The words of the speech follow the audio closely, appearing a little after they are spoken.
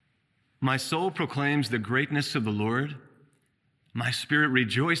My soul proclaims the greatness of the Lord. My spirit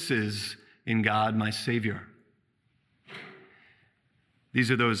rejoices in God, my Savior.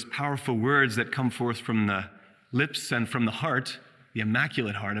 These are those powerful words that come forth from the lips and from the heart, the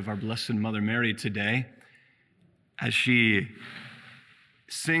immaculate heart of our Blessed Mother Mary today, as she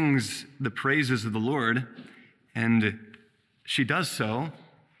sings the praises of the Lord, and she does so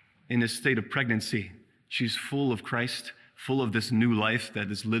in a state of pregnancy. She's full of Christ, full of this new life that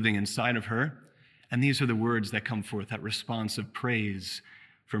is living inside of her. And these are the words that come forth, that response of praise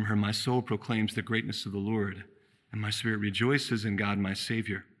from her. My soul proclaims the greatness of the Lord, and my spirit rejoices in God, my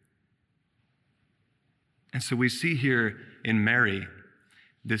Savior. And so we see here in Mary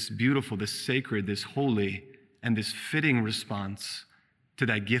this beautiful, this sacred, this holy, and this fitting response to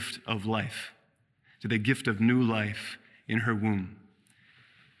that gift of life, to the gift of new life in her womb.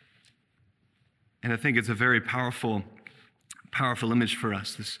 And I think it's a very powerful image for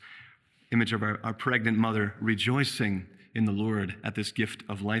us, this image of our pregnant mother rejoicing in the Lord at this gift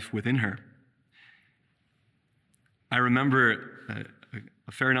of life within her. I remember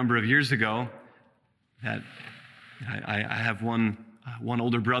a fair number of years ago that I have one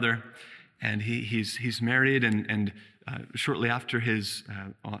older brother, and he's married, and shortly after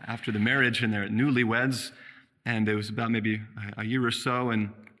the marriage, and they're newlyweds, and it was about maybe a year or so,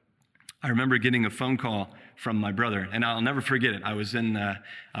 and I remember getting a phone call from my brother, and I'll never forget it. I was in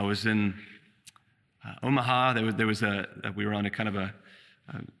Omaha. We were on a kind of a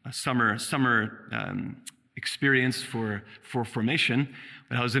summer experience for formation,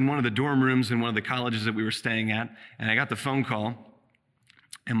 but I was in one of the dorm rooms in one of the colleges that we were staying at, and I got the phone call,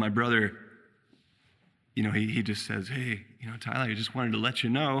 and my brother, he just says, "Hey, Tyler, I just wanted to let you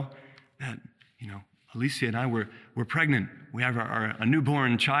know that, Alicia and I we're pregnant. We have a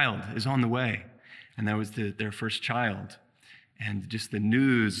newborn child is on the way." And that was their first child. And just the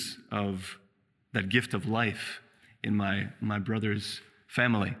news of that gift of life in my brother's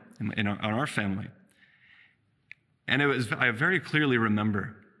family, in our family. And I very clearly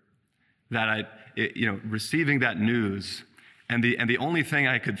remember that receiving that news, and the only thing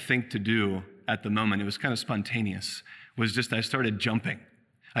I could think to do at the moment, it was kind of spontaneous, was just I started jumping.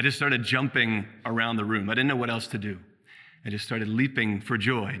 I just started jumping around the room. I didn't know what else to do. I just started leaping for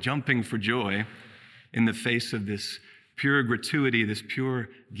joy, jumping for joy in the face of this pure gratuity, this pure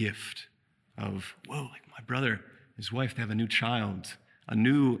gift of, whoa, like my brother, his wife, they have a new child, a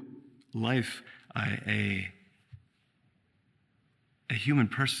new life, a human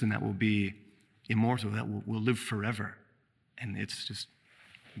person that will be immortal, that will live forever. And it's just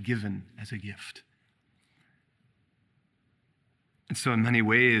given as a gift. And so in many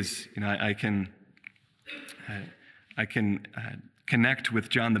ways, I can connect with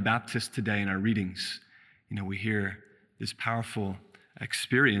John the Baptist today in our readings. We hear this powerful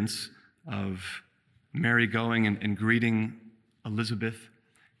experience of Mary going and greeting Elizabeth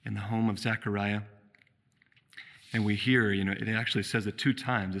in the home of Zechariah. And we hear, it actually says it 2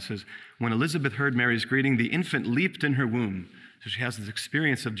 times. It says, when Elizabeth heard Mary's greeting, the infant leaped in her womb. So she has this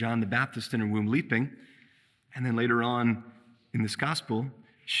experience of John the Baptist in her womb leaping. And then later on in this gospel,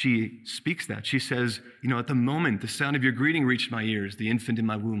 she speaks that. She says, at the moment the sound of your greeting reached my ears, the infant in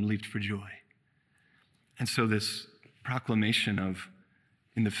my womb leaped for joy. And so this proclamation of,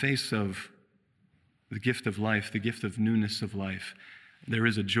 in the face of the gift of life, the gift of newness of life, there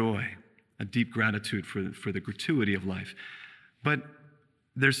is a joy, a deep gratitude for the gratuity of life. But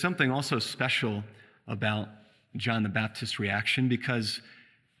there's something also special about John the Baptist's reaction, because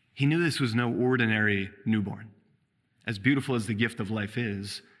he knew this was no ordinary newborn. As beautiful as the gift of life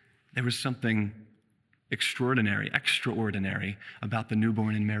is, there was something extraordinary about the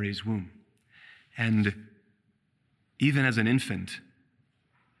newborn in Mary's womb. And even as an infant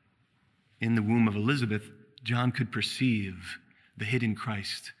in the womb of Elizabeth, John could perceive the hidden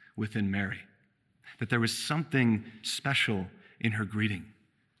Christ within Mary, that there was something special in her greeting,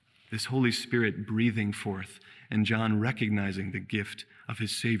 this Holy Spirit breathing forth, and John recognizing the gift of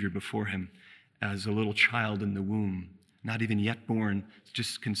his Savior before him as a little child in the womb, not even yet born,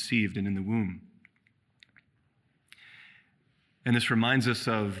 just conceived and in the womb. And this reminds us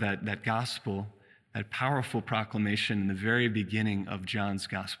of that gospel, that powerful proclamation in the very beginning of John's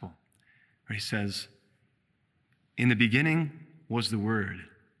gospel, where he says, in the beginning was the Word,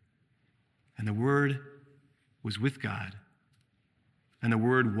 and the Word was with God, and the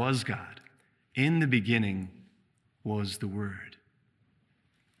Word was God. In the beginning was the Word.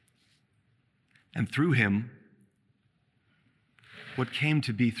 And through him, what came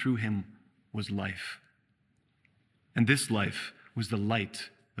to be through him was life. And this life was the light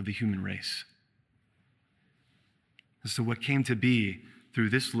of the human race. And so what came to be through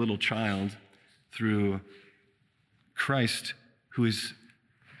this little child, through Christ, who is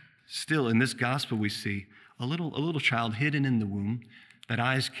still, in this gospel we see, a little child hidden in the womb that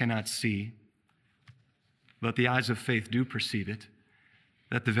eyes cannot see, but the eyes of faith do perceive it,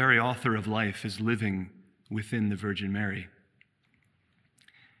 that the very author of life is living within the Virgin Mary.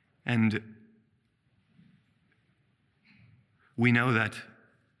 And we know that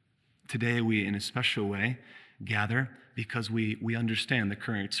today we, in a special way, gather because we understand the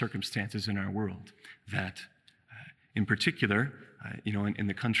current circumstances in our world, that in particular, in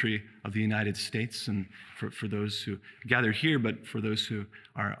the country of the United States, and for those who gather here, but for those who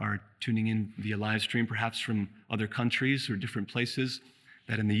are tuning in via live stream, perhaps from other countries or different places,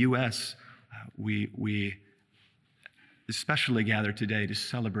 that in the U.S., we especially gather today to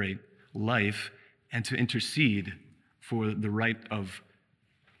celebrate life and to intercede for the right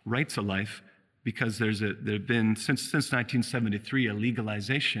to life, because there have been, since 1973, a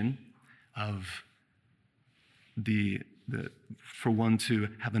legalization of for one to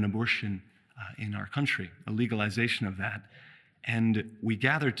have an abortion in our country, a legalization of that. And we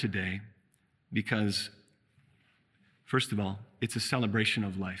gather today because, first of all, it's a celebration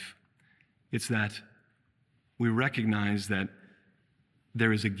of life. It's that we recognize that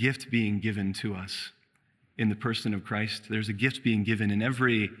there is a gift being given to us in the person of Christ. There's a gift being given in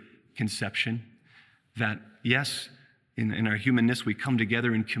every conception, that, yes, in our humanness, we come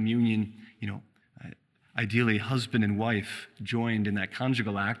together in communion, ideally husband and wife joined in that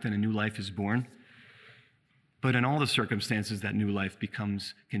conjugal act, and a new life is born. But in all the circumstances that new life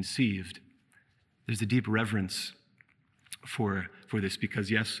becomes conceived, there's a deep reverence for this,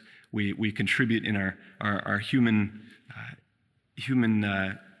 because yes, we contribute in our human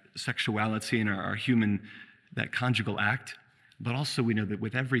sexuality and our human, that conjugal act, but also we know that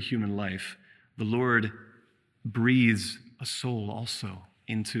with every human life, the Lord breathes a soul also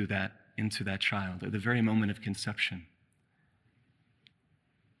into that child at the very moment of conception.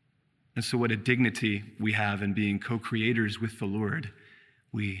 And so what a dignity we have in being co-creators with the Lord.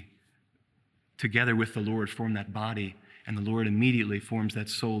 We, together with the Lord, form that body, and the Lord immediately forms that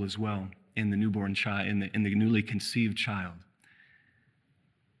soul as well in the newborn child, in the newly conceived child.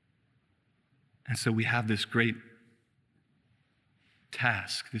 And so we have this great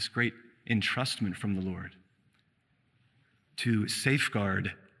task, this great entrustment from the Lord to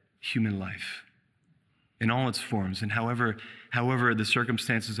safeguard human life in all its forms, and however the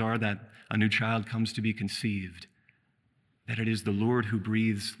circumstances are that a new child comes to be conceived, that it is the Lord who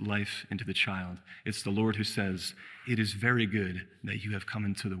breathes life into the child. It's the Lord who says, "It is very good that you have come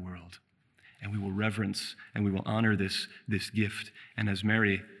into the world." And we will reverence and we will honor this gift. And as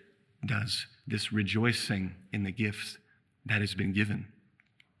Mary does, this rejoicing in the gift that has been given.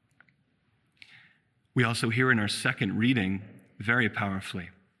 We also hear in our second reading very powerfully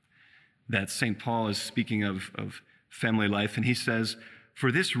that St. Paul is speaking of family life, and he says,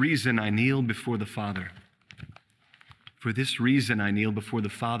 "For this reason I kneel before the Father. For this reason I kneel before the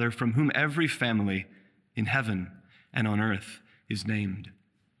Father, from whom every family in heaven and on earth is named."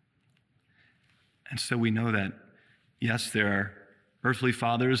 And so we know that, yes, there are earthly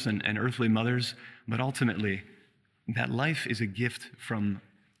fathers and earthly mothers, but ultimately that life is a gift from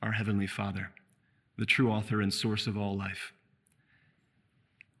our Heavenly Father, the true author and source of all life.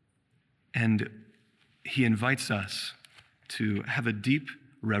 And he invites us to have a deep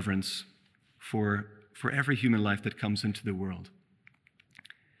reverence for every human life that comes into the world.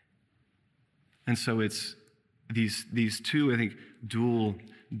 And so it's these two, I think,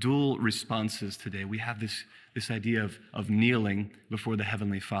 dual responses today. We have this idea of kneeling before the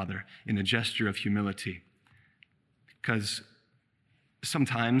Heavenly Father in a gesture of humility. Because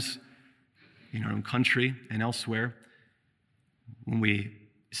sometimes in our own country and elsewhere, when we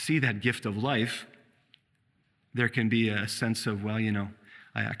see that gift of life, there can be a sense of, well,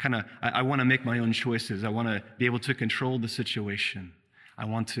 I want to make my own choices. I want to be able to control the situation. I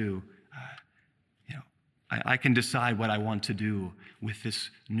want to, I can decide what I want to do with this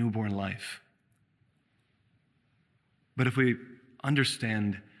newborn life. But if we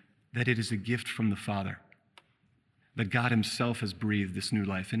understand that it is a gift from the Father, that God himself has breathed this new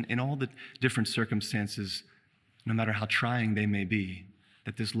life, and in all the different circumstances, no matter how trying they may be,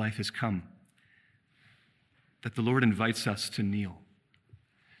 that this life has come, that the Lord invites us to kneel,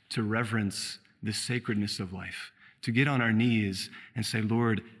 to reverence the sacredness of life, to get on our knees and say,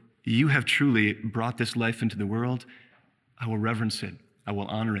 "Lord, you have truly brought this life into the world. I will reverence it. I will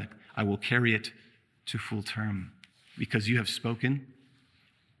honor it. I will carry it to full term because you have spoken.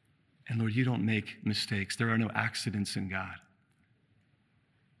 And Lord, you don't make mistakes. There are no accidents in God.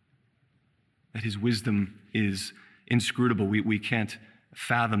 That his wisdom is inscrutable. We can't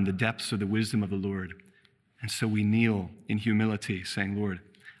fathom the depths of the wisdom of the Lord. And so we kneel in humility, saying, Lord,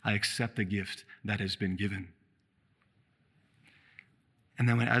 I accept the gift that has been given. And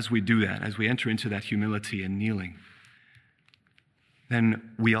then as we do that, as we enter into that humility and kneeling,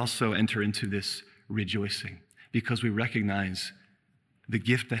 then we also enter into this rejoicing because we recognize the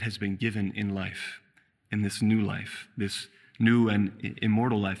gift that has been given in life, in this new and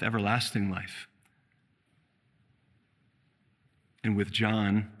immortal life, everlasting life. And with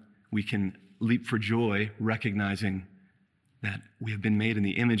John, we can leap for joy, recognizing that we have been made in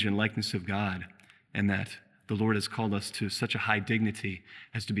the image and likeness of God, and that the Lord has called us to such a high dignity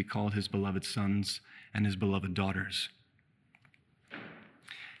as to be called his beloved sons and his beloved daughters.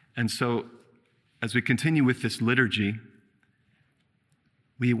 And so, as we continue with this liturgy,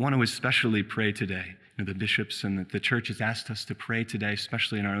 we want to especially pray today. The bishops and the church has asked us to pray today,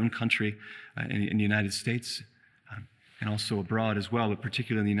 especially in our own country, in the United States, and also abroad as well, but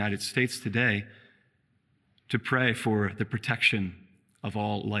particularly in the United States today, to pray for the protection of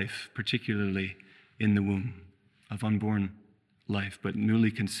all life, particularly in the womb, of unborn life, but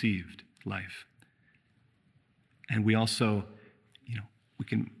newly conceived life. And we also, we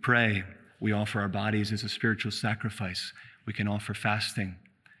can pray. We offer our bodies as a spiritual sacrifice. We can offer fasting.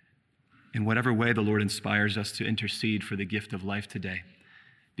 In whatever way the Lord inspires us to intercede for the gift of life today.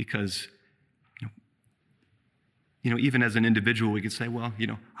 Because, even as an individual, we could say, well,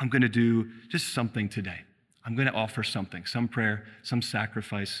 I'm going to do just something today. I'm going to offer something, some prayer, some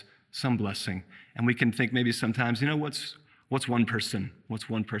sacrifice, some blessing. And we can think maybe sometimes, what's one person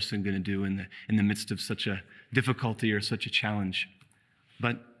going to do in the midst of such a difficulty or such a challenge?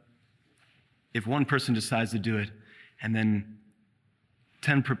 But if one person decides to do it, and then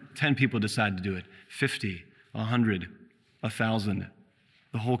 10 people decide to do it, 50, 100, 1,000,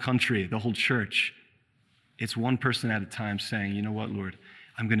 the whole country, the whole church, it's one person at a time saying, you know what, Lord,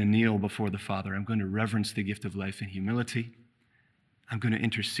 I'm going to kneel before the Father. I'm going to reverence the gift of life in humility. I'm going to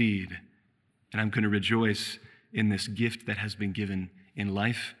intercede, and I'm going to rejoice in this gift that has been given in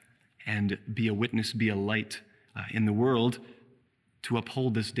life and be a witness, be a light in the world to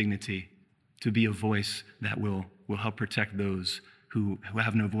uphold this dignity, to be a voice that will help protect those who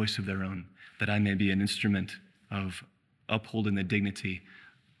have no voice of their own, that I may be an instrument of upholding the dignity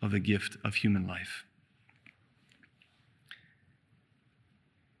of the gift of human life.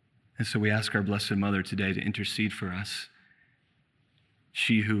 And so we ask our Blessed Mother today to intercede for us.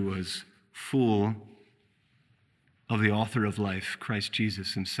 She who was full of the author of life, Christ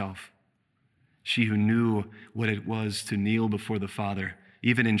Jesus himself. She who knew what it was to kneel before the Father,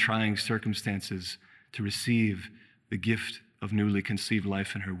 even in trying circumstances, to receive the gift of newly conceived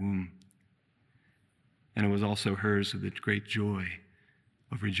life in her womb. And it was also hers with the great joy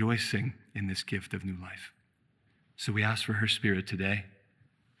of rejoicing in this gift of new life. So we ask for her spirit today,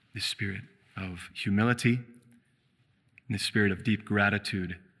 the spirit of humility, and the spirit of deep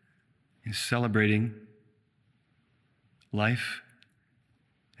gratitude in celebrating life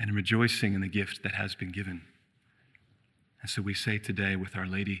and in rejoicing in the gift that has been given. And so we say today with Our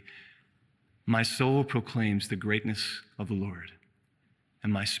Lady, my soul proclaims the greatness of the Lord,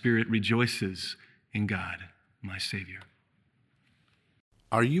 and my spirit rejoices in God, my Savior.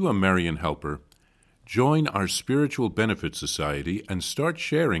 Are you a Marian helper? Join our Spiritual Benefit Society and start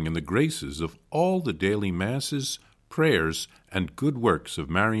sharing in the graces of all the daily masses, prayers, and good works of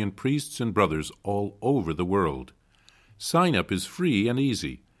Marian priests and brothers all over the world. Sign up is free and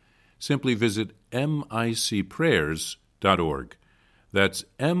easy. Simply visit micprayers.org. That's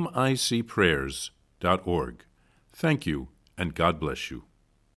micprayers.org. Thank you, and God bless you.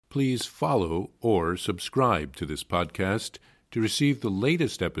 Please follow or subscribe to this podcast to receive the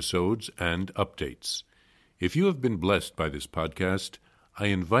latest episodes and updates. If you have been blessed by this podcast, I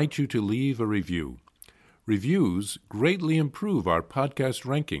invite you to leave a review. Reviews greatly improve our podcast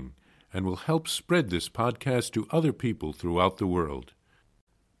ranking and will help spread this podcast to other people throughout the world.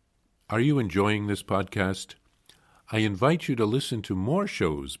 Are you enjoying this podcast? I invite you to listen to more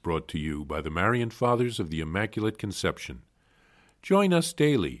shows brought to you by the Marian Fathers of the Immaculate Conception. Join us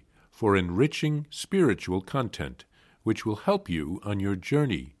daily for enriching spiritual content, which will help you on your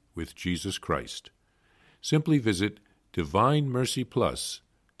journey with Jesus Christ. Simply visit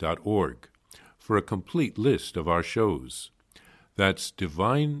DivineMercyPlus.org for a complete list of our shows. That's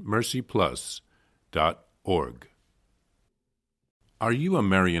DivineMercyPlus.org. Are you a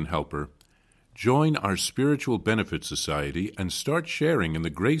Marian helper? Join our Spiritual Benefit Society and start sharing in the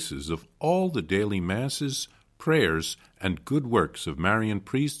graces of all the daily masses, prayers, and good works of Marian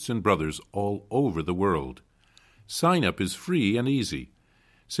priests and brothers all over the world. Sign up is free and easy.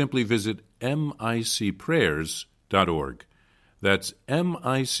 Simply visit micprayers.org. That's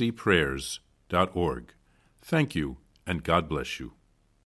micprayers.org. Thank you, and God bless you.